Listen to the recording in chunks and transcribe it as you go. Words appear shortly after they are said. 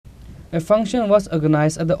A function was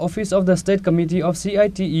organized at the office of the State Committee of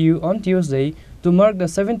CITU on Tuesday to mark the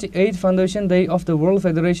 78th Foundation Day of the World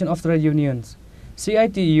Federation of Trade Unions.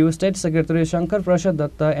 CITU State Secretary Shankar, Prasad,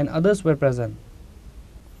 Datta and others were present.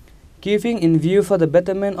 Keeping in view for the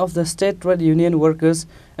betterment of the state trade union workers,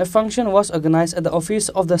 a function was organized at the office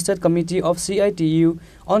of the State Committee of CITU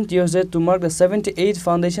on Tuesday to mark the 78th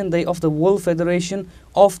Foundation Day of the World Federation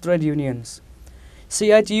of Trade Unions.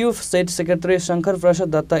 CITU State Secretary Shankar,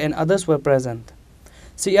 Prasad, Datta and others were present.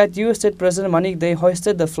 CITU State President Manik Dey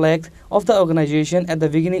hoisted the flag of the organization at the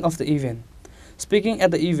beginning of the event. Speaking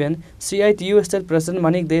at the event, CITU State President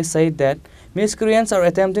Manik Dey said that miscreants are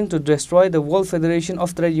attempting to destroy the World Federation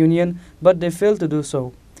of Trade Union, but they fail to do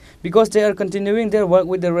so, because they are continuing their work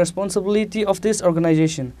with the responsibility of this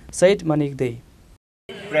organization, said Manik Dey.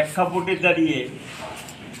 প্রেক্ষাপটে দাঁড়িয়ে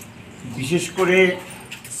বিশেষ করে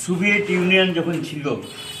Soviet union যখন ছিল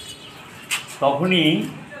তখনই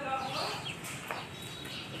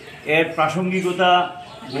এর প্রাসঙ্গিকতা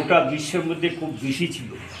গোটা বিশ্বের মধ্যে খুব বেশি ছিল।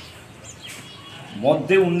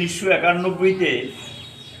 মধ্যে 1991-তে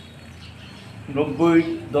 90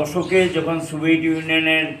 দশকে যখন সোভিয়েত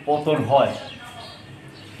ইউনিয়নের পতন হয়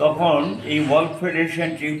তখন এই ওয়ার্ল্ড ফেডারেশন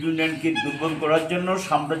ট্রেড ইউনিয়নকে দুর্বল করার জন্য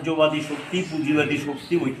সাম্রাজ্যবাদী শক্তি, পুঁজিবাদী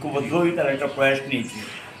শক্তি ঐক্যবদ্ধ হয়ে তারা একটা প্রয়াস নিয়েছিল,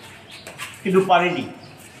 কিন্তু পারেনি।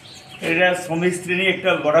 এটা শ্রমিক শ্রেণী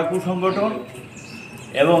একটা লড়াকু সংগঠন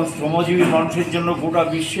এবং শ্রমজীবী মানুষের জন্য গোটা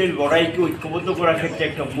বিশ্বের লড়াইকে ঐক্যবদ্ধ করার ক্ষেত্রে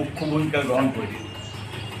একটা মুখ্য ভূমিকা গ্রহণ করে।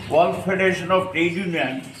 World federation of trade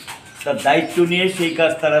union তার দায়িত্ব নিয়ে সেই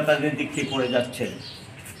কাজ তারা তাদের দিক থেকে করে যাচ্ছেন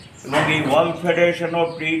এবং এই world federation of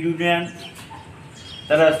trade union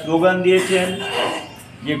তারা স্লোগান দিয়েছেন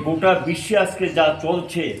যে গোটা বিশ্বে আজকে যা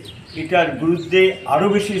চলছে এটার বিরুদ্ধে আরও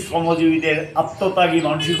বেশি শ্রমজীবীদের আত্মত্যাগী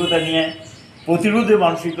মানসিকতা নিয়ে, প্রতিরোধী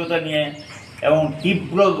মানসিকতা নিয়ে এবং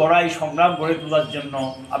তীব্র লড়াই সংগ্রাম গড়ে তোলার জন্য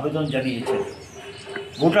আবেদন জানিয়েছেন।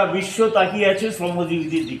 গোটা বিশ্ব তাকিয়ে আছে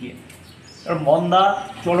শ্রমজীবীদের দিকে। মন্দা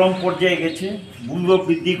চরম পর্যায়ে গেছে, মূল্য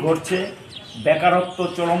বৃদ্ধি ঘটছে, বেকারত্ব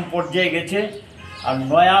চরম পর্যায়ে গেছে, আর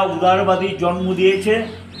নয়া উদারবাদী জন্ম দিয়েছে।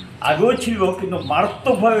 আগেও ছিল কিন্তু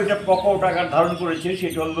মারাত্মকভাবে এটা প্রকট আকার ধারণ করেছে।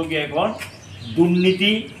 সেটা হল গিয়ে এখন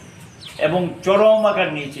দুর্নীতি এবং চরম আকার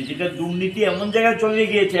নিয়েছে, যেটা দুর্নীতি এমন জায়গায়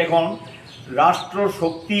চলে গিয়েছে এখন রাষ্ট্র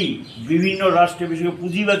শক্তি বিভিন্ন রাষ্ট্রে, বিশেষ করে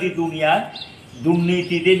পুঁজিবাদী দুনিয়ায়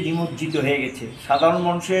দুর্নীতিতে নিমজ্জিত হয়ে গেছে। সাধারণ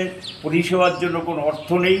মানুষের পরিষেবার জন্য কোনো অর্থ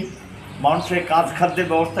নেই, মানুষের কাজ খাদ্যের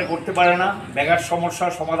ব্যবস্থা করতে পারে না, বেকার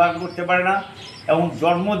সমস্যার সমাধান করতে পারে না এবং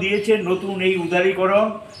জন্ম দিয়েছে নতুন এই উদারীকরণ,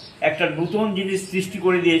 একটা নতুন জিনিস সৃষ্টি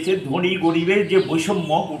করে দিয়েছে। ধনী গরিবের যে বৈষম্য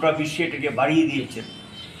গোটা বিশ্বে এটাকে বাড়িয়ে দিয়েছে।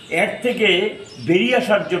 এর থেকে বেরিয়ে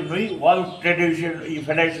আসার জন্যই world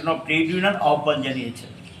federation of trade union আহ্বান জানিয়েছে।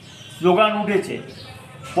 স্লোগান উঠেছে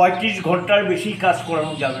 35 ঘন্টার বেশি কাজ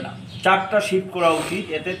করানো যাবে না, 4টা শিফট করা উচিত,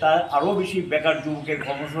 এতে তার আরও বেশি বেকার যুবকের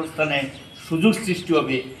কর্মসংস্থানে সুযোগ সৃষ্টি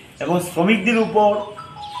হবে এবং শ্রমিকদের উপর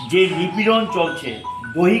যে নিপীড়ন চলছে,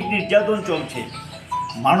 দৈহিক নির্যাতন চলছে,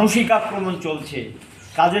 মানসিক আক্রমণ চলছে,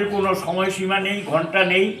 কাজের কোনো সময়সীমা নেই, ঘন্টা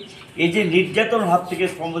নেই, এই যে নির্যাতন হাত থেকে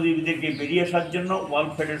শ্রমজীবীদেরকে বেরিয়ে আসার জন্য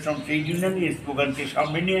ওয়ার্ল্ড ফেডারেশন ট্রেড ইউনিয়ন এই স্লোগানকে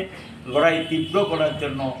সামনে নিয়ে লড়াই তীব্র করার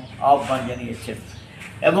জন্য আহ্বান জানিয়েছেন।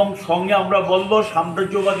 এবং সঙ্গে আমরা বলব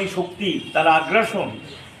সাম্রাজ্যবাদী শক্তি তার আগ্রাসন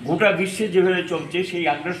গোটা বিশ্বে যেভাবে চলছে সেই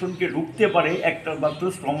আগ্রাসনকে রুখতে পারে একটা মাত্র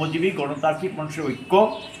শ্রমজীবী গণতান্ত্রিক মানুষের ঐক্য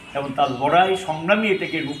এবং তার লড়াই সংগ্রামী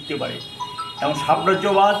এটাকে রুখতে পারে। এবং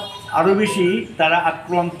সাম্রাজ্যবাদ আরও বেশি তারা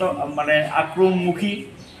আক্রমণমুখী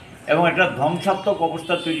এবং একটা ধ্বংসাত্মক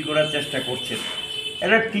অবস্থা তৈরি করার চেষ্টা করছে।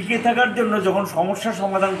 এরা টিকে থাকার জন্য যখন সমস্যা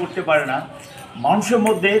সমাধান করতে পারে না মানুষের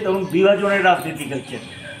মধ্যে, তখন বিভাজনের রাজনীতি খেলছেন,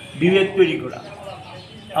 বিভেদ তৈরি করা।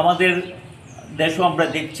 আমাদের দেশও আমরা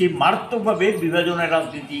দেখছি মারাত্মকভাবে বিভাজনের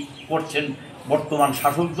রাজনীতি করছেন বর্তমান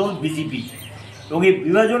শাসক দল বিজেপি এবং এই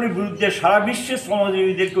বিভাজনের বিরুদ্ধে সারা বিশ্বে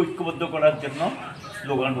শ্রমজীবীদেরকে ঐক্যবদ্ধ করার জন্য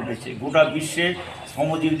স্লোগান উঠেছে। গোটা বিশ্বে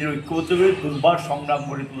শ্রমজীবীদের ঐক্যবদ্ধ করে দুর্বার সংগ্রাম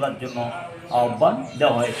গড়ে তোলার জন্য আহ্বান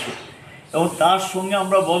দেওয়া হয়েছে। এবং তার সঙ্গে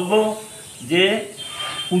আমরা বলবো যে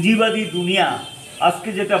পুঁজিবাদী দুনিয়া আজকে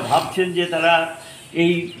যেটা ভাবছেন যে তারা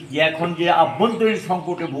এই যে এখন যে আভ্যন্তরীণ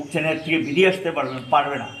সংকটে ভুগছেন এর থেকে বেরিয়ে আসতে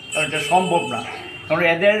পারবে না, কারণ এটা সম্ভব না। কারণ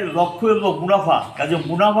এদের লক্ষ্য হলো মুনাফা, কাজে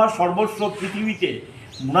মুনাফা সর্বস্ব পৃথিবীতে,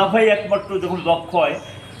 মুনাফাই একমাত্র যখন লক্ষ্য হয়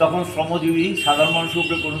তখন শ্রমজীবী সাধারণ মানুষের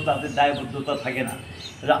উপরে কোনো তাদের দায়বদ্ধতা থাকে না।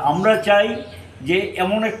 আমরা চাই যে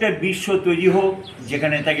এমন একটা বিশ্ব তৈরি হোক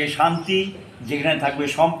যেখানে থাকে শান্তি, যেখানে থাকবে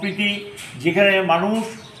সম্প্রীতি, যেখানে মানুষ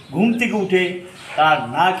ঘুম থেকে উঠে তার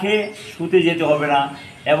না খেয়ে শুতে যেতে হবে না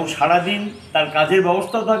এবং সারাদিন তার কাজের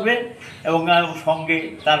ব্যবস্থাও থাকবে এবং সঙ্গে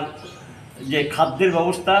তার যে খাদ্যের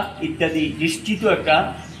ব্যবস্থা ইত্যাদি নিশ্চিত একটা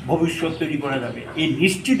ভবিষ্যৎ তৈরি করা যাবে। এই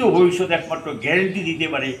নিশ্চিত ভবিষ্যৎ একমাত্র গ্যারেন্টি দিতে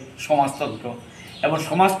পারে সমাজতন্ত্র, এবং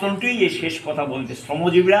সমাজতন্ত্রই এই শেষ কথা বলবে।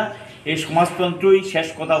 শ্রমজীবীরা এই সমাজতন্ত্রই শেষ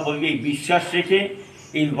কথা বলবে এই বিশ্বাস রেখে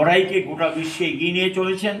এই লড়াইকে গোটা বিশ্বে এগিয়ে নিয়ে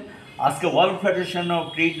চলেছেন। আজকে ওয়ার্ল্ড ফেডারেশন অফ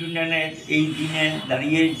ট্রেড ইউনিয়নের এই দিনে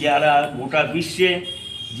দাঁড়িয়ে যারা গোটা বিশ্বে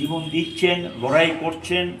জীবন দিচ্ছেন, লড়াই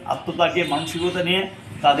করছেন আত্মত্যাগের মানসিকতা নিয়ে,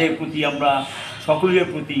 তাদের প্রতি আমরা সকলের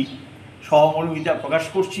প্রতি সহমর্মিতা প্রকাশ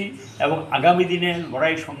করছি এবং আগামী দিনের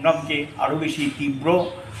লড়াই সংগ্রামকে আরও বেশি তীব্র,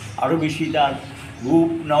 আরও বেশি তার রূপ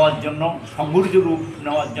নেওয়ার জন্য, সংগঠিত রূপ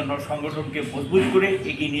নেওয়ার জন্য, সংগঠনকে মজবুত করে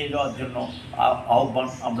এগিয়ে নিয়ে যাওয়ার জন্য আহ্বান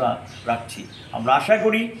আমরা রাখছি। আমরা আশা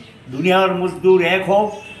করি দুনিয়ার মজদুর এক হোক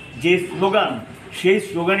যে স্লোগান, সেই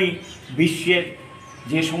স্লোগানই বিশ্বের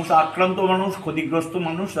যে সমস্ত আক্রান্ত মানুষ, ক্ষতিগ্রস্ত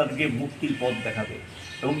মানুষ, তাদেরকে মুক্তির পথ দেখাবে,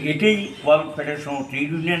 এবং এটাই ওয়ার্ল্ড ফেডারেশন অফ ট্রেড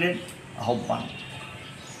ইউনিয়নের আহ্বান।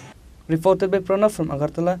 Reported by Pranav from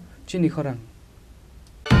Agartala, Chini Khorang.